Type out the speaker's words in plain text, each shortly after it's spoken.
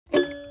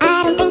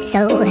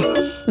so.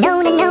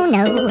 No, no, no,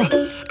 no.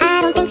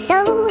 I don't think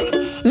so.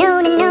 No,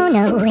 no, no,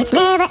 no. It's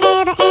never,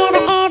 ever,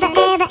 ever, ever,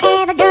 ever,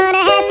 ever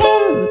gonna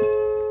happen.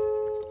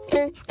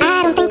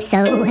 I don't think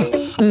so.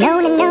 No,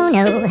 no, no,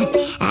 no.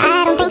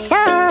 I don't think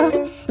so.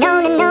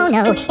 No, no, no,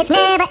 no. It's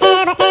never,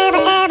 ever,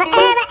 ever, ever,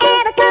 ever,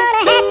 ever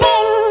gonna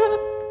happen.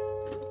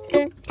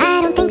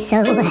 I don't think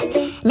so.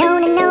 No,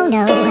 no, no,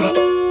 no.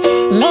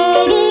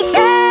 Maybe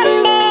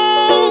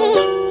someday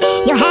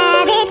you'll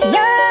have it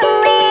your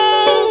way.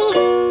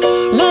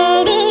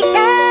 Maybe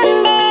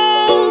someday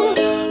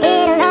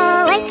it'll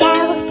all work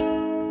out.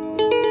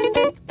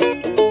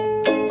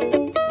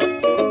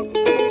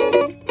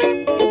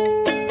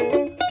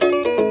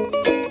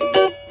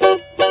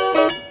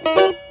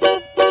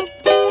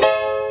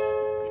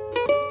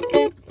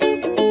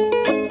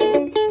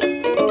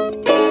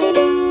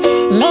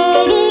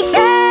 Maybe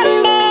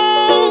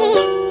someday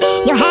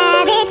you'll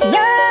have it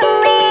your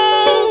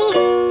way.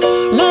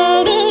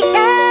 Maybe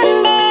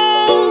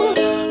someday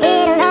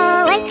it'll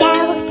all work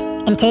out.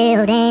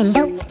 Until then,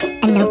 nope,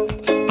 a nope,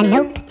 a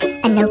nope,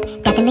 a nope,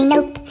 definitely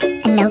nope,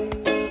 a nope,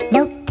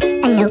 nope,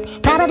 a nope.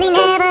 Probably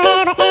never,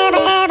 ever,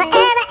 ever, ever,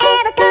 ever,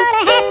 ever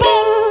gonna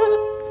happen.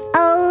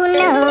 Oh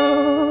no,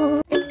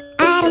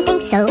 I don't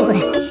think so.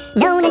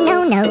 No, no, no,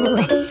 no.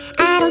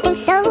 I don't think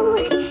so.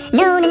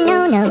 No, no, no,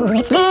 no.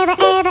 It's never,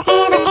 ever,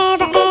 ever,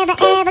 ever, ever,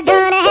 ever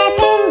gonna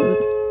happen.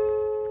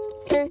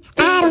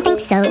 I don't think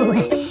so.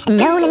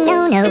 No, no, no,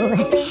 no.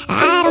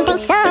 I don't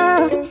think so.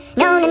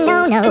 No, no, no,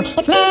 no.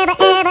 It's never,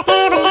 ever,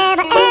 ever,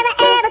 ever, ever,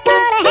 ever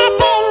gonna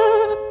happen.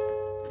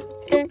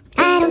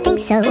 I don't think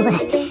so.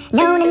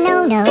 No, no, no,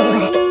 no.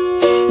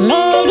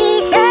 Maybe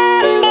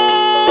someday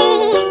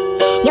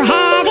you'll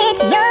have it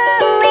your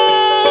way.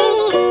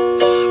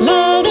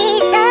 Maybe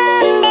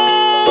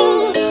someday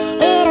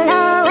it'll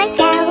all work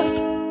out.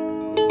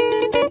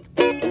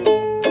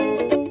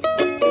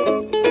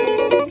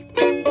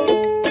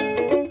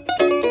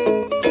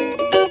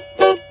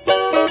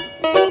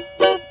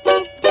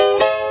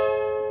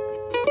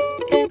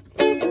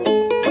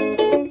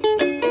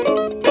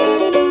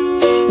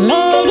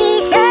 Maybe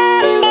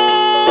someday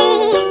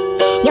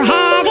you'll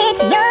have it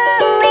your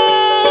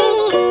way.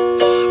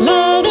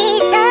 Maybe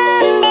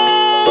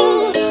someday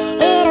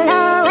it'll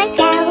all work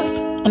out.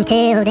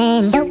 Until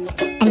then, nope,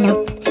 a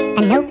nope,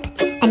 a nope,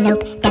 a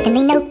nope,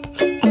 definitely nope,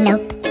 a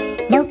nope,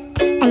 nope,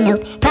 a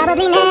nope.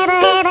 Probably never,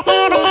 ever,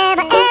 ever,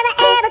 ever, ever,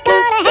 ever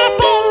gonna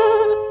happen.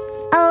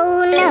 Oh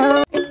no,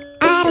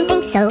 I don't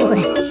think so.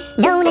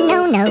 No, no, no,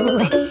 no.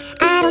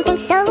 I don't think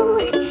so.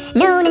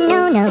 No, no,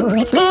 no, no.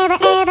 It's never,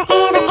 ever,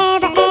 ever,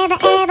 ever, ever,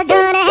 ever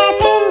gonna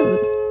happen.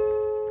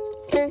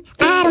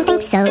 I don't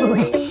think so.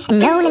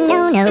 No, no,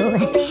 no, no.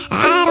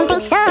 I don't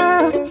think so.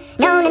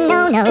 No, no, no,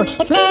 no.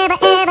 It's never,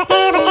 ever,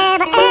 ever,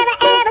 ever, ever,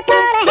 ever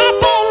gonna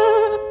happen.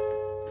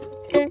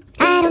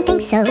 I don't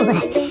think so.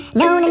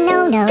 No, no, no,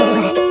 no.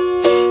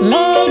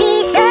 Maybe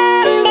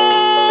someday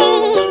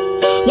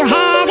you'll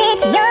have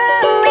it your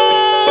way.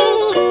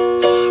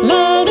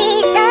 Maybe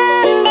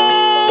someday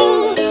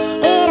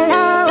it'll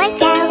all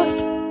work out.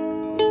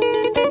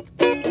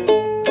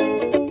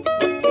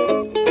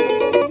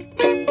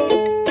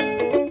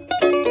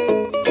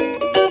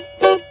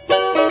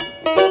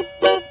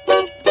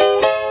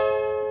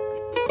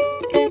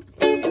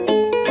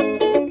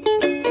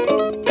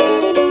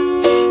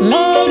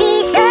 Maybe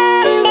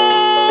someday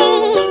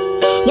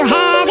you'll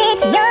have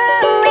it your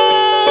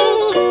way.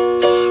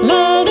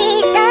 Maybe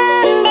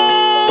someday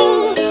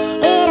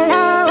it'll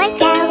all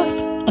work out.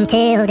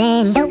 Until then.